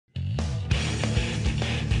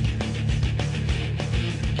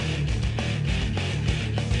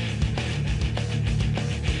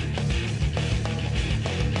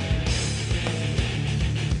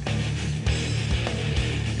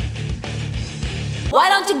Why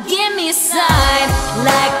don't you give me a sign?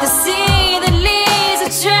 Like the sea that leads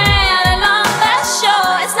a trail along that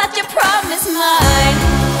shore. It's not your problem, it's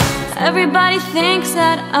mine. Everybody thinks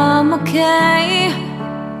that I'm okay.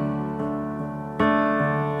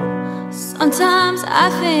 Sometimes I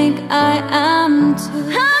think I am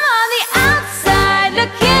too. I'm on the outside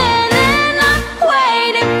looking in. I'm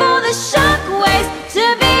waiting for the shockwaves to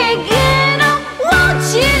begin. Oh, won't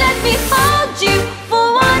you let me hold you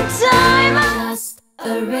for one time? Just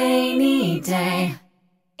a rainy day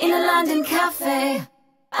in a London cafe,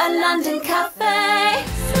 a London cafe.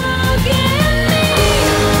 So give me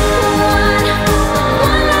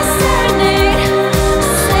one last serenade.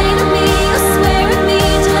 Say to me, or swear at me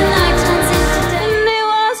till the night turns into day. And it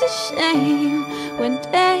was a shame when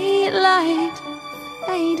daylight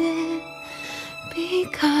faded,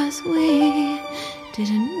 because we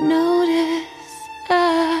didn't notice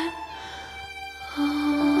at all.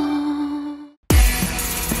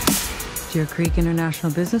 Deer Creek International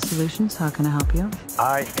Business Solutions, how can I help you?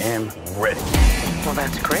 I am ready. Well,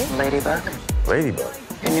 that's great, Ladybug. Ladybug?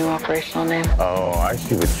 Your new operational name? Oh, I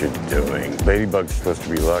see what you're doing. Ladybug's supposed to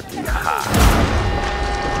be lucky. Ha!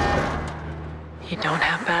 You don't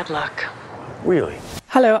have bad luck. Really?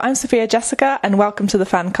 Hello, I'm Sophia Jessica, and welcome to the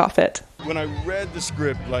Fan Carpet. When I read the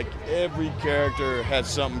script, like, every character had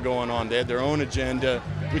something going on. They had their own agenda,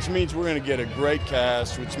 which means we're going to get a great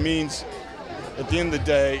cast, which means at the end of the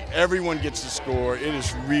day, everyone gets to score. It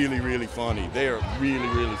is really, really funny. They are really,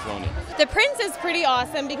 really funny. The prince is pretty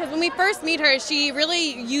awesome because when we first meet her, she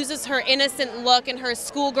really uses her innocent look and her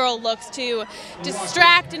schoolgirl looks to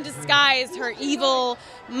distract and disguise her evil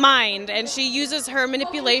mind. And she uses her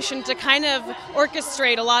manipulation to kind of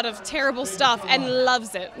orchestrate a lot of terrible stuff and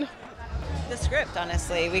loves it. The script,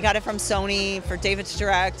 honestly. We got it from Sony for David to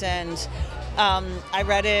direct, and I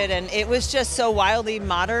read it, and it was just so wildly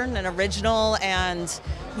modern and original, and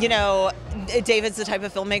you know, David's the type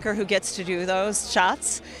of filmmaker who gets to do those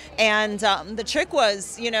shots, and the trick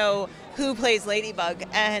was, you know, who plays Ladybug,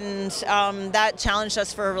 and that challenged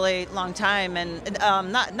us for a really long time, and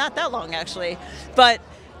not that long actually, but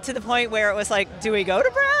to the point where it was like, do we go to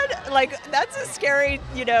Brad? Like, that's a scary,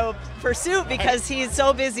 you know, pursuit because he's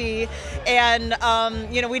so busy, and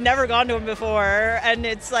you know, we'd never gone to him before, and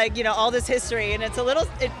it's like, you know, all this history, and it's a little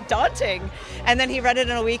daunting. And then he read it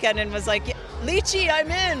in a weekend and was like, Leitchy, I'm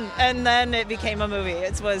in, and then it became a movie.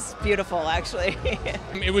 It was beautiful, actually.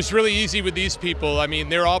 It was really easy with these people. I mean,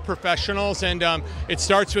 they're all professionals, and it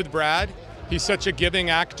starts with Brad. He's such a giving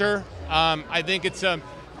actor. I think it's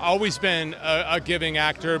always been a giving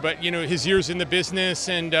actor, but you know, his years in the business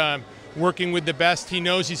and working with the best, he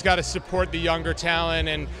knows he's got to support the younger talent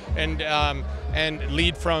and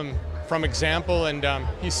lead from example, and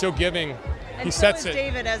he's so giving. And He so sets is it.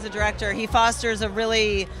 David as a director. He fosters a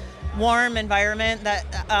really warm environment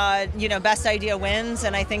that you know, best idea wins,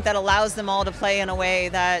 and I think that allows them all to play in a way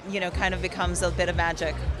that, you know, kind of becomes a bit of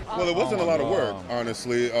magic. Well, it wasn't a lot of work,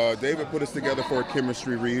 honestly. David put us together for a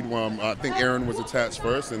chemistry read. I think Aaron was attached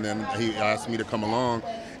first, and then he asked me to come along,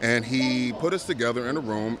 and he put us together in a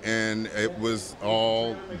room, and it was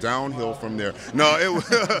all downhill from there. No,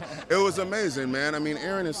 it was amazing, man. I mean,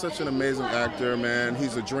 Aaron is such an amazing actor, man.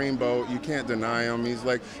 He's a dreamboat. You can't deny him. He's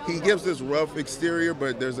like, he gives this rough exterior,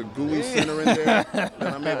 but there's a gooey center in there that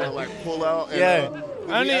I'm able to like pull out. And, yeah.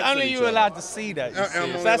 Only you allowed to see that.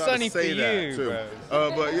 So that's only for you, bro.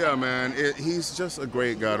 But yeah, man, he's just a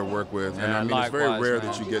great guy to work with, and I mean, it's very rare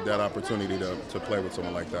that you get that opportunity to play with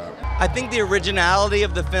someone like that. I think the originality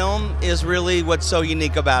of the film is really what's so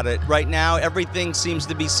unique about it. Right now, everything seems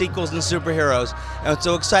to be sequels and superheroes, and what's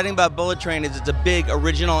so exciting about Bullet Train is it's a big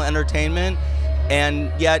original entertainment,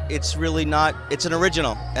 and yet it's really not. It's an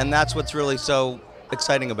original, and that's what's really so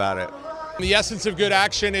exciting about it. The essence of good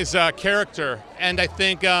action is character, and I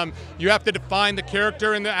think you have to define the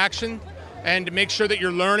character in the action and make sure that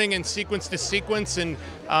you're learning in sequence to sequence, and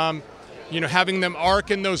you know, having them arc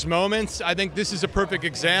in those moments. I think this is a perfect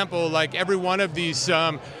example. Like, every one of these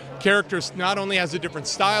characters not only has a different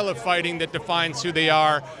style of fighting that defines who they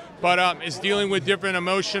are, but is dealing with different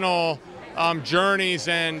emotional journeys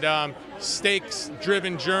and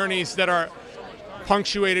stakes-driven journeys that are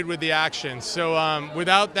punctuated with the action. So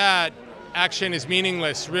without that, action is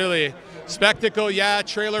meaningless, really. Spectacle, yeah,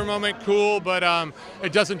 trailer moment, cool, but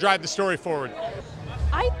it doesn't drive the story forward.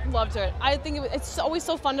 I loved it. I think it's always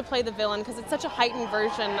so fun to play the villain because it's such a heightened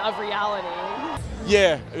version of reality.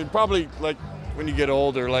 Yeah, it probably, like, when you get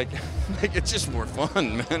older, like it's just more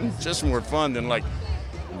fun, man. It's just more fun than like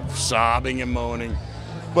sobbing and moaning.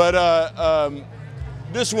 But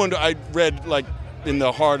this one I read like in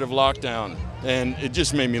the heart of lockdown, and it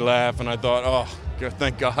just made me laugh, and I thought, oh,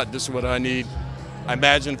 thank God, this is what I need. I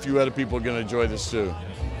imagine a few other people are going to enjoy this too.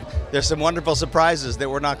 There's some wonderful surprises that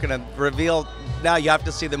we're not going to reveal now. You have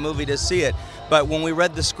to see the movie to see it. But when we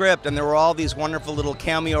read the script and there were all these wonderful little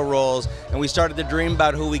cameo roles and we started to dream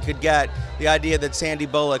about who we could get, the idea that Sandy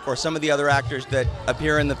Bullock or some of the other actors that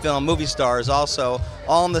appear in the film, movie stars also,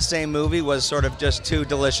 all in the same movie was sort of just too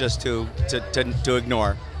delicious to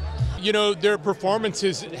ignore. You know, their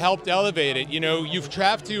performances helped elevate it. You know, you've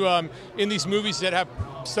have to, in these movies that have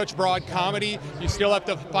such broad comedy, you still have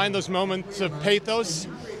to find those moments of pathos.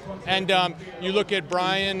 And you look at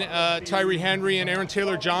Brian, Tyree Henry, and Aaron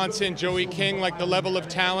Taylor Johnson, Joey King, like the level of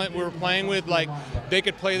talent we were playing with, like they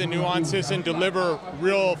could play the nuances and deliver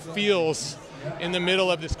real feels in the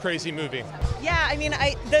middle of this crazy movie. Yeah, I mean,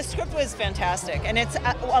 the script was fantastic, and it's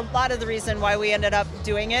a lot of the reason why we ended up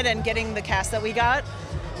doing it and getting the cast that we got.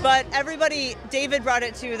 But everybody, David brought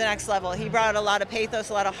it to the next level. He brought a lot of pathos,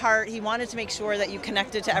 a lot of heart. He wanted to make sure that you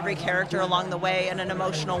connected to every character along the way in an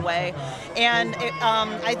emotional way. And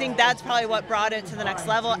I think that's probably what brought it to the next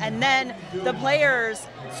level. And then the players,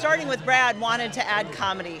 starting with Brad, wanted to add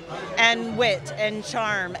comedy and wit and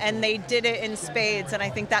charm. And they did it in spades. And I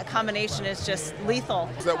think that combination is just lethal.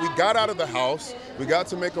 That we got out of the house. We got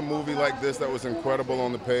to make a movie like this that was incredible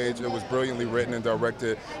on the page. It was brilliantly written and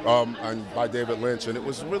directed by David Leitch. And it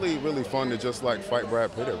was really, really fun to just like fight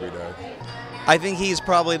Brad Pitt every day. I think he's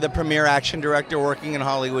probably the premier action director working in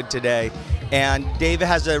Hollywood today. And David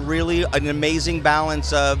has an amazing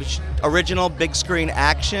balance of original big screen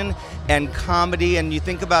action and comedy. And you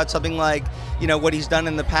think about something like, you know, what he's done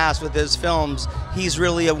in the past with his films, he's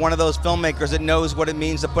really one of those filmmakers that knows what it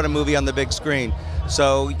means to put a movie on the big screen.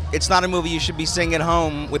 So it's not a movie you should be seeing at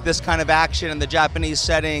home with this kind of action and the Japanese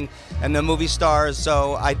setting and the movie stars.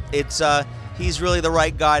 So he's really the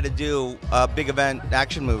right guy to do big event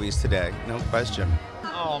action movies today, no question.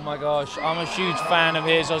 Oh my gosh, I'm a huge fan of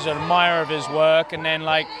his. I was an admirer of his work, and then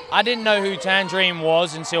I didn't know who Tangerine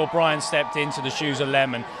was until Brian stepped into the shoes of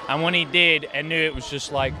Lemon, and when he did, I knew it was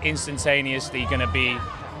just like instantaneously going to be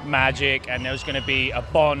magic, and there was going to be a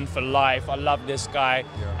bond for life. I love this guy,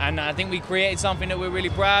 and I think we created something that we're really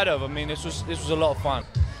proud of. I mean, this was a lot of fun.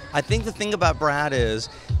 I think the thing about Brad is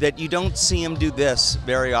that you don't see him do this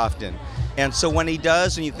very often. And so when he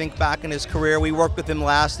does, and you think back in his career, we worked with him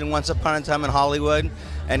last in Once Upon a Time in Hollywood,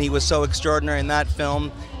 and he was so extraordinary in that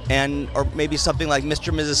film, or maybe something like Mr.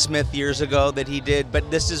 and Mrs. Smith years ago that he did. But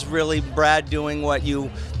this is really Brad doing what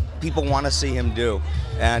people want to see him do.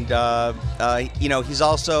 And you know,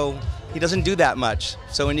 he doesn't do that much.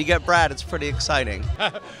 So when you get Brad, it's pretty exciting.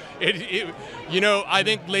 You know, I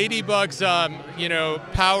think Ladybug's you know,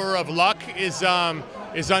 power of luck is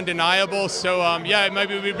undeniable. So yeah, it might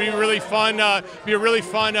be really fun. Be a really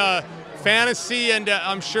fun fantasy, and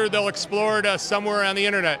I'm sure they'll explore it somewhere on the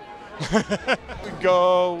internet.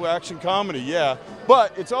 Go action comedy, yeah,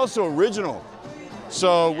 but it's also original.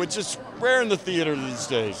 So, which is rare in the theater these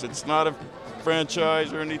days. It's not a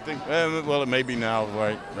franchise or anything. Well, it may be now,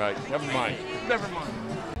 right? Never mind.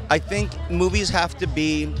 I think movies have to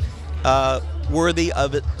be worthy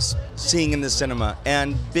of it seeing in the cinema,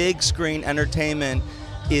 and big screen entertainment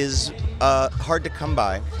is hard to come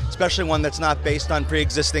by, especially one that's not based on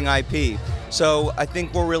pre-existing IP. So I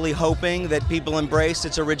think we're really hoping that people embrace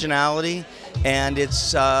its originality, and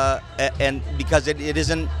it's because it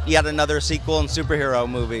isn't yet another sequel and superhero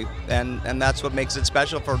movie, and that's what makes it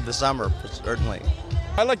special for the summer, certainly.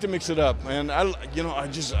 I like to mix it up, man.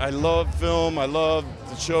 I love film. I love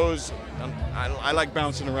the shows. I like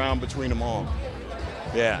bouncing around between them all.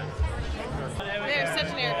 Yeah. There's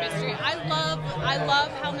such an air of mystery. I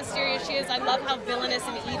love how mysterious she is. I love how villainous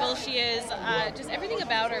and evil she is. Just everything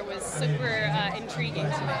about her was super intriguing to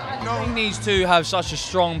me. I think these two have such a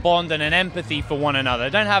strong bond and an empathy for one another.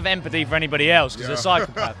 They don't have empathy for anybody else because they're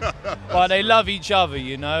psychopaths, but they love each other,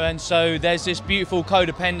 you know. And so there's this beautiful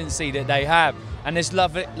codependency that they have. And this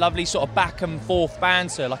lovely sort of back and forth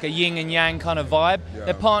banter, like a yin and yang kind of vibe. Yeah.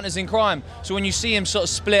 They're partners in crime. So when you see them sort of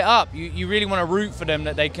split up, you really want to root for them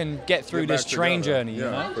that they can get through this train journey, you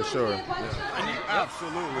know? For sure. Yeah.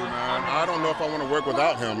 Absolutely, man. I don't know if I want to work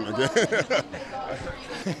without him again.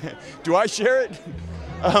 Do I share it?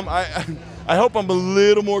 I hope I'm a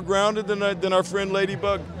little more grounded than our friend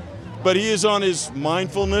Ladybug, but he is on his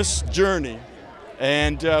mindfulness journey,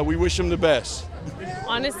 and we wish him the best.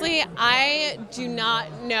 Honestly, I do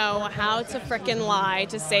not know how to frickin' lie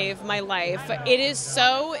to save my life. It is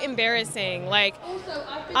so embarrassing. Like,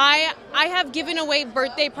 I have given away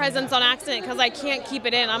birthday presents on accident because I can't keep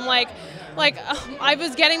it in. I'm like, I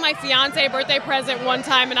was getting my fiance a birthday present one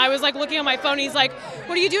time, and I was like looking at my phone. He's like,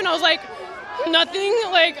 "What are you doing?" I was like, Nothing.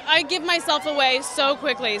 Like, I give myself away so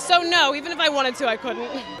quickly. So no, even if I wanted to, I couldn't.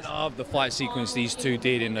 I love the fight sequence these two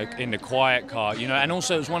did in the quiet car, you know, and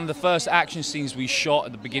also it was one of the first action scenes we shot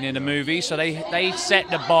at the beginning of the movie, so they set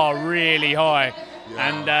the bar really high.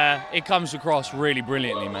 And it comes across really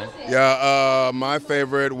brilliantly, man. Yeah, my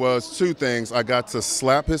favorite was two things. I got to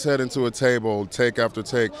slap his head into a table, take after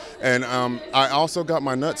take, and I also got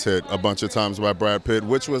my nuts hit a bunch of times by Brad Pitt,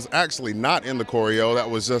 which was actually not in the choreo. That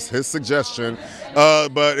was just his suggestion,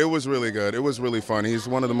 but it was really good. It was really fun. He's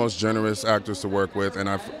one of the most generous actors to work with, and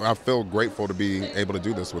I feel grateful to be able to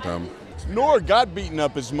do this with him. Nor got beaten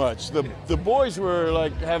up as much. The boys were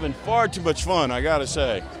like having far too much fun, I gotta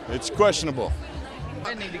say. It's questionable.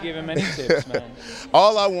 I didn't need to give him any tips, man.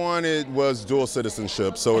 All I wanted was dual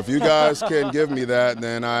citizenship. So if you guys can give me that,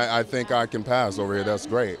 then I think I can pass over here. That's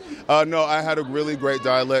great. No, I had a really great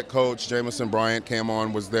dialect coach. Jameson Bryant came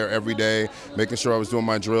on, was there every day, making sure I was doing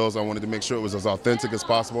my drills. I wanted to make sure it was as authentic as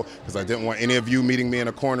possible because I didn't want any of you meeting me in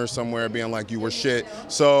a corner somewhere being like you were shit.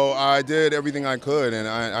 So I did everything I could, and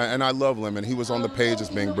I love Lemon. He was on the page as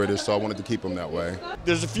being British, so I wanted to keep him that way.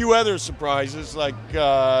 There's a few other surprises, like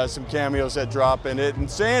some cameos that drop in it. And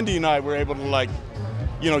Sandy and I were able to, like,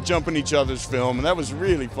 you know, jump in each other's film, and that was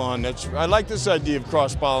really fun. I like this idea of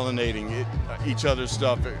cross-pollinating each other's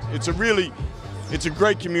stuff. It's a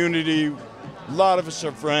great community. A lot of us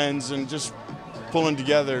are friends, and just pulling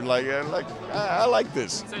together. I like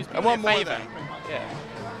this. So I want more of that. Yeah.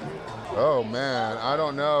 Oh man, I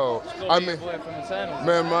don't know. I mean,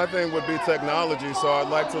 man, my thing would be technology, so I'd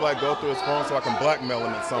like to go through his phone so I can blackmail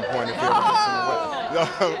him at some point if he ever gets in the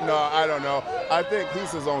way. No, I don't know. I think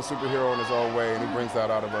he's his own superhero in his own way, and he brings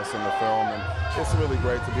that out of us in the film, and it's really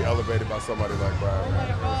great to be elevated by somebody like Brad. Man.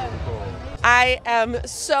 It was really cool. I am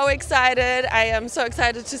so excited. I am so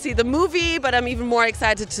excited to see the movie, but I'm even more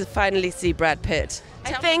excited to finally see Brad Pitt.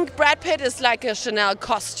 I think Brad Pitt is like a Chanel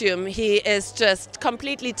costume. He is just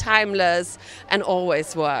completely timeless and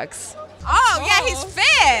always works. Oh, yeah, he's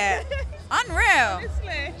fit. Unreal.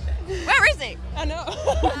 Where is he? I know.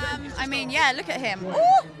 I mean, yeah, look at him. Ooh.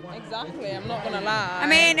 Exactly, I'm not gonna lie. I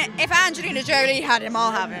mean, if Angelina Jolie had him,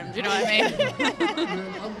 I'll have him. Do you know what I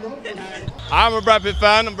mean? I'm a Brad Pitt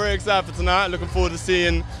fan. I'm very excited for tonight. Looking forward to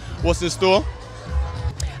seeing what's in store.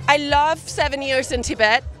 I love 7 Years in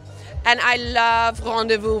Tibet. And I love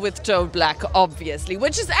Rendezvous with Joe Black, obviously,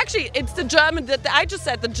 which is actually, it's the German, I just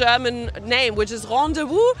said the German name, which is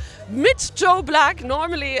Rendezvous mit Joe Black.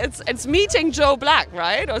 Normally it's meeting Joe Black,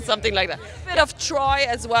 right? Or something like that. A bit of Troy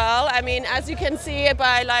as well. I mean, as you can see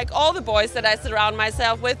by like all the boys that I surround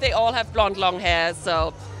myself with, they all have blonde long hair,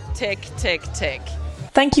 so tick, tick, tick.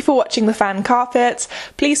 Thank you for watching The Fan Carpet.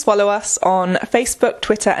 Please follow us on Facebook,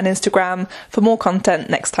 Twitter and Instagram for more content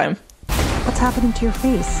next time. What's happening to your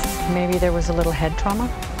face? Maybe there was a little head trauma?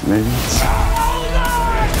 Maybe.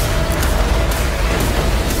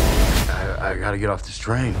 I gotta get off this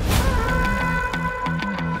train.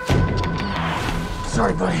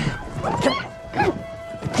 Sorry, buddy.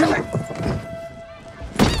 Come here.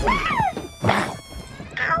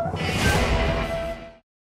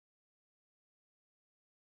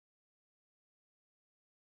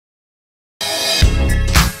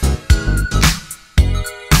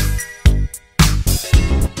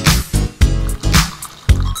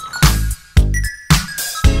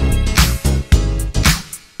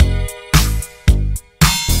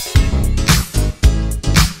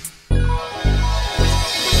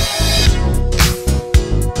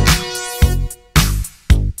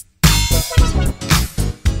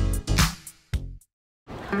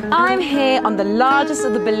 I'm here on the largest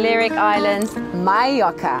of the Balearic Islands,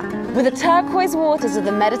 Mallorca. With the turquoise waters of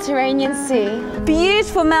the Mediterranean Sea,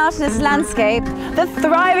 beautiful mountainous landscape, the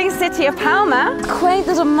thriving city of Palma, quaint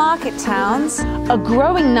little market towns, a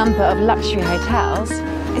growing number of luxury hotels,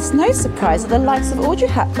 it's no surprise that the likes of Audrey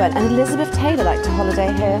Hepburn and Elizabeth Taylor like to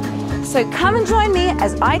holiday here. So come and join me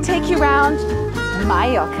as I take you around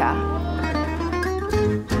Mallorca.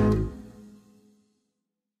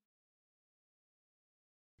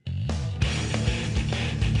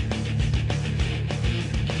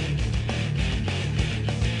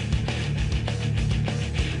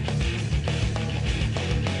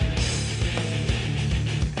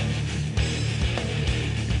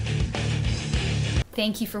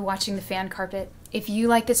 Thank you for watching The Fan Carpet. If you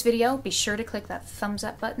like this video, be sure to click that thumbs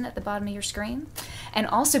up button at the bottom of your screen. And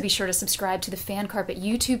also be sure to subscribe to the Fan Carpet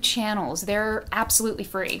YouTube channels. They're absolutely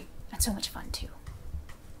free and so much fun too.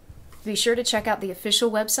 Be sure to check out the official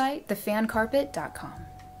website, thefancarpet.com.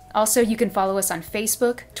 Also, you can follow us on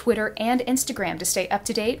Facebook, Twitter, and Instagram to stay up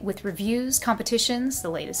to date with reviews, competitions, the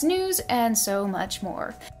latest news, and so much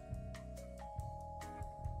more.